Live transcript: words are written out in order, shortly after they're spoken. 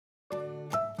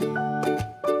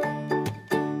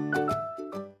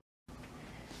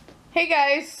Hey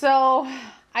guys, so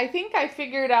I think I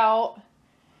figured out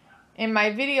in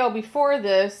my video before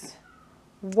this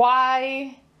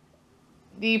why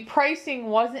the pricing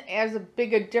wasn't as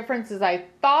big a difference as I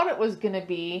thought it was going to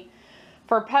be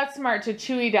for PetSmart to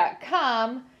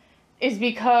Chewy.com is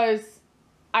because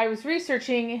I was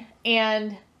researching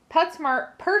and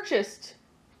PetSmart purchased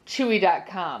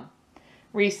Chewy.com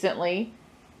recently,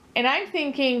 and I'm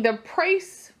thinking the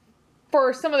price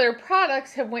for some of their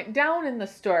products have went down in the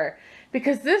store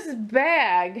because this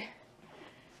bag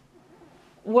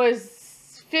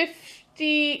was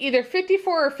either $54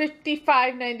 or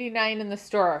 $55.99 in the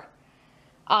store.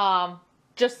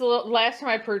 Just the last time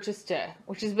I purchased it,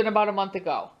 which has been about a month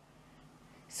ago.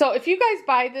 So if you guys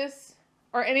buy this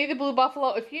or any of the Blue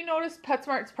Buffalo, if you notice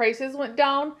PetSmart's prices went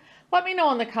down, let me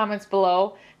know in the comments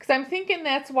below, because I'm thinking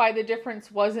that's why the difference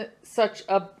wasn't such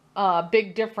a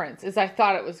big difference as I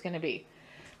thought it was going to be.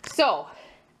 So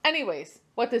anyways,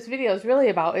 what this video is really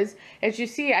about is, as you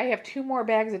see, I have 2 more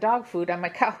bags of dog food on my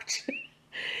couch.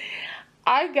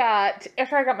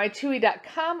 After I got my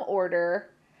Chewy.com order,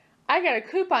 I got a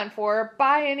coupon for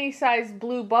buy any size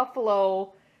Blue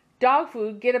Buffalo dog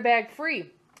food, get a bag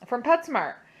free from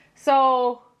PetSmart.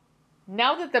 So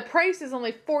now that the price is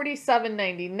only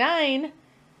 $47.99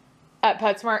 at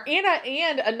PetSmart,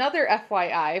 and another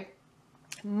FYI,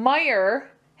 Meijer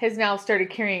has now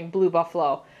started carrying Blue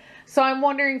Buffalo. So I'm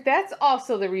wondering if that's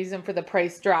also the reason for the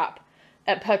price drop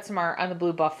at PetSmart on the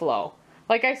Blue Buffalo.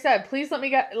 Like I said, please let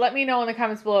me know in the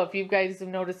comments below if you guys have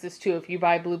noticed this too, if you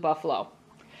buy Blue Buffalo.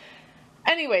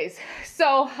 Anyways,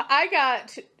 so I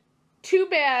got 2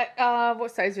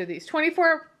 what size are these?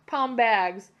 24-pound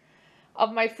bags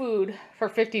of my food for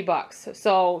 50 bucks.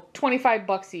 So 25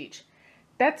 bucks each.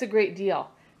 That's a great deal.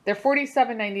 They're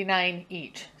 $47.99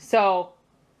 each. So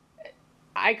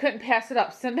I couldn't pass it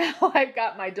up. So now I've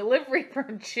got my delivery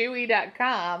from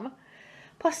Chewy.com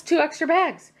plus 2 extra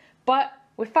bags. But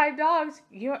with 5 dogs,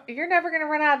 you're never going to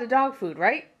run out of dog food,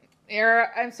 right?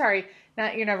 I'm sorry,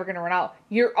 not you're never going to run out.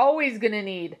 You're always going to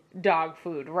need dog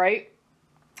food, right?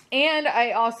 And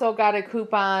I also got a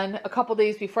coupon a couple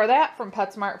days before that from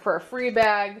PetSmart for a free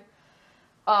bag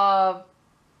of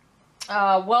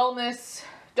wellness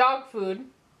dog food.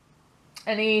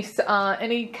 Any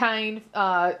kind,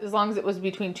 as long as it was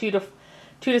between 2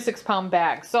 to 6 pound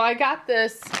bags. So I got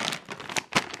this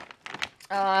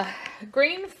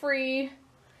grain-free,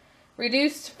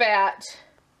 reduced fat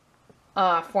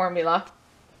formula,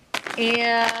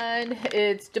 and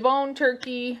it's deboned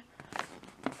turkey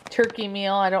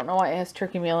meal. I don't know why it has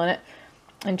turkey meal in it,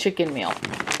 and chicken meal.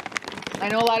 I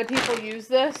know a lot of people use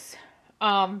this.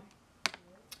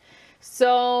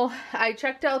 So I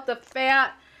checked out the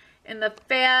fat. And the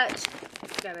fat,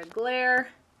 it's got a glare,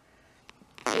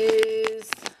 is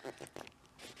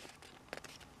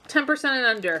 10% and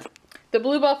under. The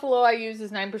Blue Buffalo I use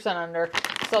is 9% under.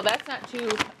 So that's not too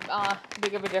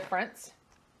big of a difference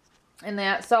in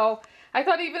that. So I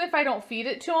thought even if I don't feed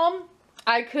it to them,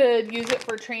 I could use it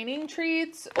for training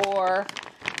treats or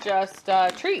just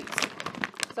treats.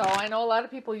 So I know a lot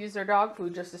of people use their dog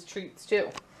food just as treats too.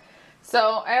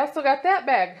 So I also got that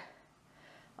bag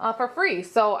for free.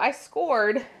 So I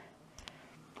scored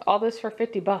all this for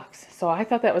 50 bucks. So I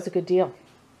thought that was a good deal.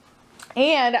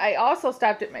 And I also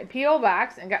stopped at my P.O.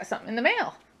 box and got something in the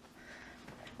mail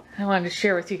I wanted to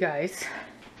share with you guys.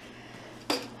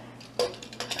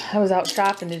 I was out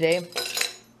shopping today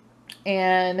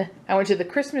and I went to the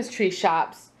Christmas tree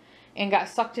shops and got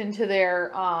sucked into their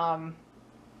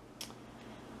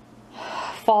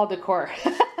fall decor.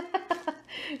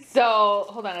 So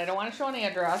hold on, I don't want to show an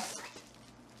address.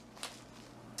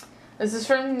 This is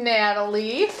from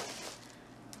Natalie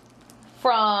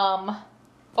from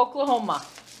Oklahoma.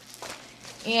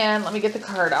 And let me get the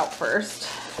card out first.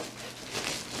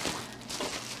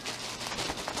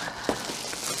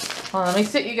 Hold on, let me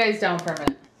sit you guys down for a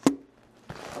minute.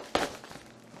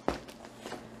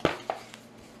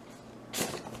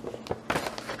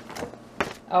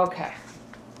 Okay.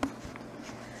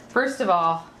 First of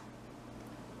all,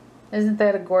 isn't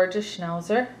that a gorgeous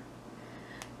Schnauzer?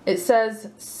 It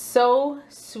says, "So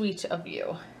sweet of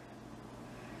you."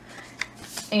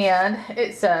 And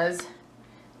it says,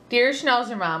 "Dear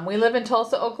Schnauzer Mom, we live in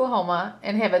Tulsa, Oklahoma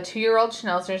and have a 2-year-old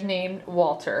Schnauzer named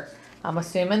Walter." I'm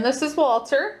assuming this is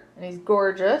Walter, and he's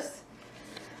gorgeous.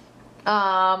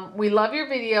 "We love your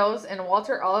videos, and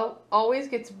Walter always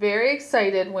gets very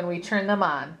excited when we turn them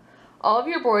on. All of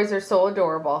your boys are so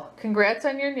adorable. Congrats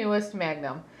on your newest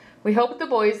Magnum. We hope the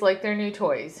boys like their new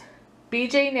toys.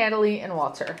 BJ, Natalie, and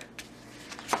Walter."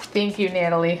 Thank you,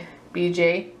 Natalie,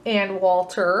 BJ, and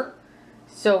Walter.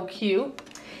 So cute.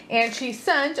 And she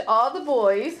sent all the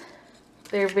boys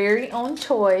their very own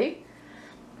toy.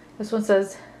 This one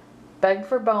says, beg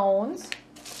for bones.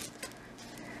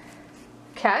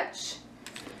 Catch.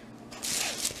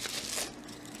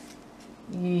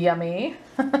 Yummy.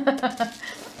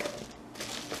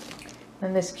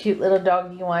 And this cute little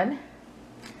doggy one.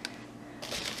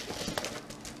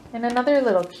 And another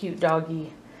little cute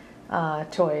doggy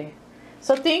toy.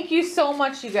 So thank you so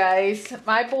much, you guys.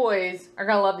 My boys are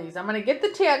going to love these. I'm going to get the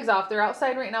tags off. They're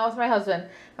outside right now with my husband.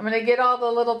 I'm going to get all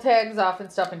the little tags off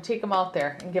and stuff and take them out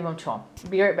there and give them to them.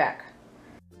 Be right back.